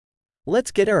Let's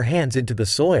get our hands into the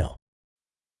soil.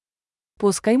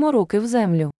 Пускаймо руки в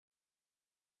землю.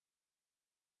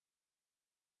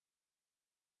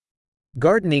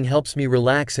 Gardening helps me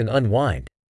relax and unwind.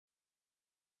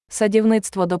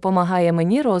 Садівництво допомагає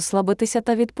мені розслабитися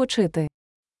та відпочити.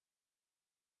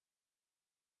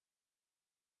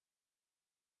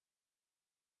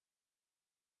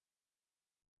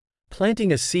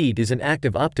 Planting a seed is an act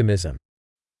of optimism.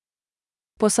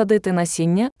 Посадити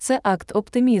насіння – це акт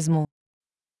оптимізму.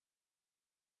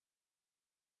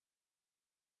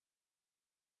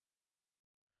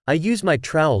 I use my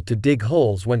trowel to dig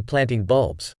holes when planting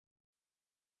bulbs.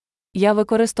 Я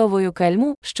використовую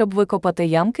кельму, щоб викопати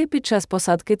ямки під час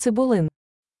посадки цибулин.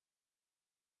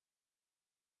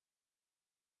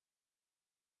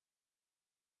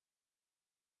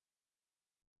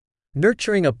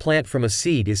 Nurturing a plant from a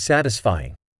seed is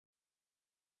satisfying.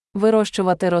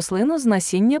 Вирощувати рослину з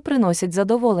насіння приносить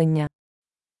задоволення.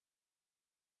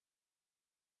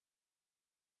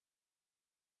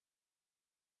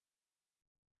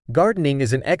 Gardening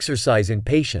is an exercise in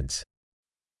patience.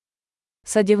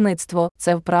 Садівництво –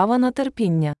 це вправа на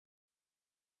терпіння.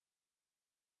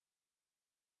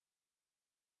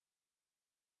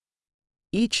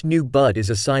 Each new bud is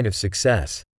a sign of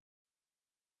success.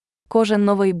 Кожен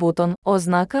новий бутон –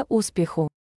 ознака успіху.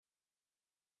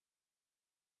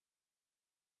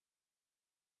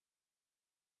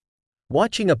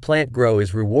 Watching a plant grow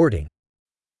is rewarding.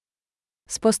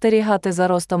 Спостерігати за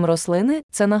ростом рослини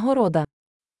 – це нагорода.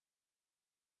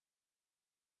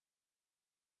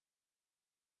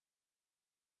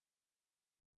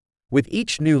 With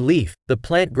each new leaf, the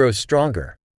plant grows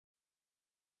stronger.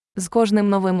 З кожним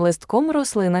новим листком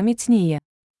рослина міцніє.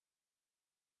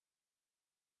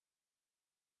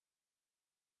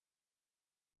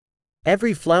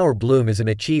 Every flower bloom is an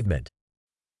achievement.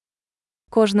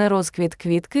 Кожний розквіт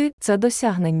квітки – це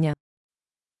досягнення.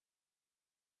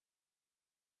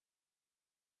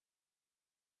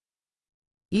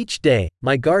 Each day,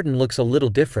 my garden looks a little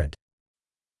different.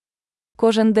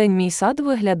 Кожен день мій сад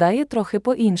виглядає трохи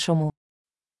по-іншому.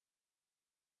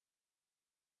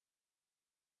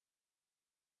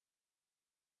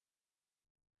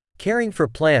 Caring for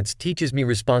plants teaches me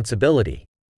responsibility.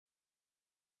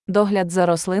 Догляд за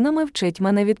рослинами вчить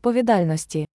мене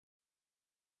відповідальності.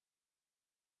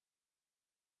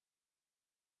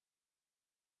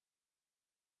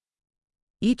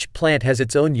 Each plant has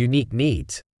its own unique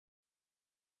needs.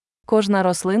 Кожна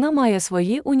рослина має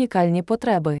свої унікальні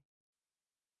потреби.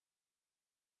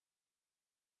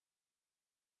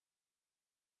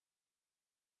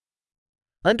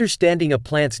 Understanding a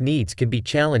plant's needs can be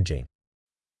challenging.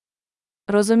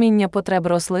 Розуміння потреб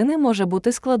рослини може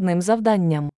бути складним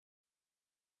завданням.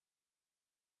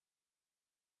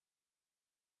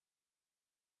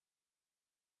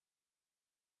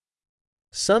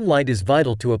 Sunlight is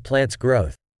vital to a plant's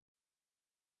growth.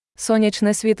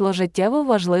 Сонячне світло життєво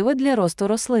важливе для росту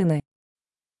рослини.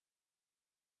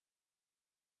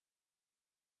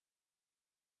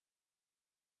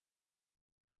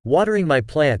 Watering my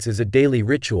plants is a daily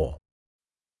ritual.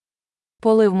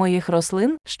 Полив моїх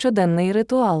рослин – щоденний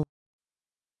ритуал.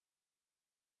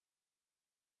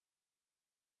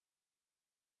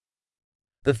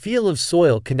 The feel of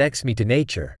soil connects me to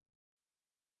nature.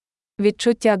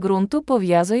 Відчуття ґрунту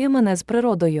пов'язує мене з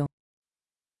природою.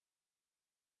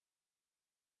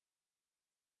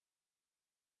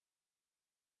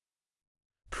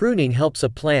 Pruning helps a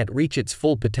plant reach its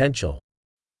full potential.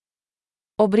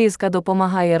 Обрізка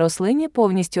допомагає рослині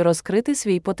повністю розкрити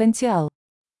свій потенціал.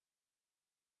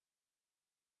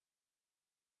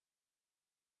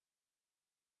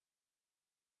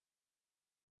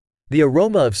 The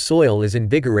aroma of soil is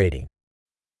invigorating.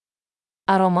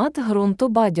 Аромат ґрунту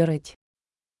бадьорить.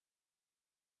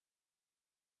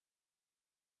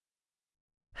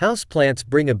 Houseplants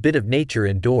bring a bit of nature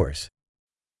indoors.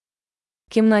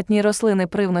 Кімнатні рослини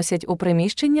привносять у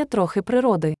приміщення трохи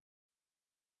природи.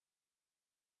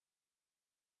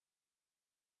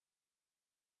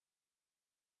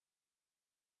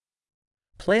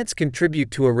 Plants contribute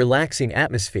to a relaxing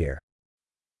atmosphere.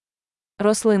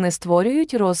 Рослини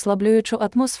створюють розслаблюючу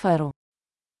атмосферу.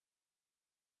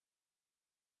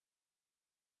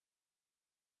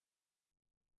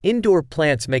 Indoor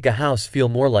plants make a house feel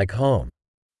more like home.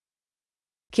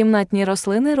 Кімнатні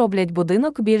рослини роблять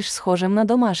будинок більш схожим на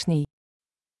домашній.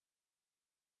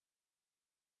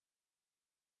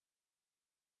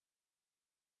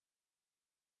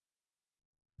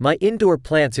 My indoor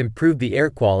plants improve the air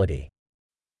quality.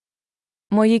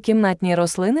 Мої кімнатні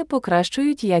рослини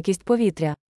покращують якість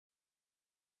повітря.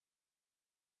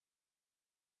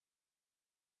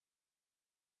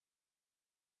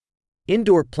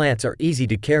 Indoor plants are easy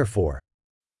to care for.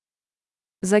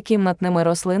 За кімнатними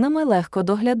рослинами легко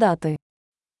доглядати.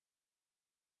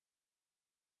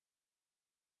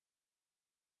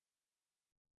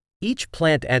 Each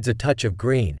plant adds a touch of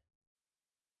green.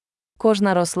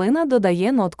 Кожна рослина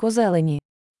додає нотку зелені.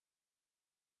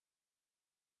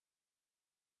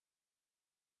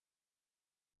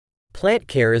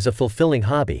 Plant care is a fulfilling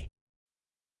hobby.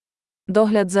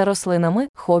 Догляд за рослинами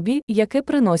 – хобі, яке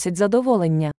приносить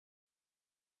задоволення.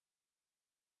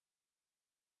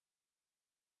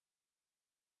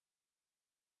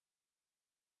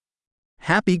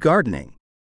 Happy gardening!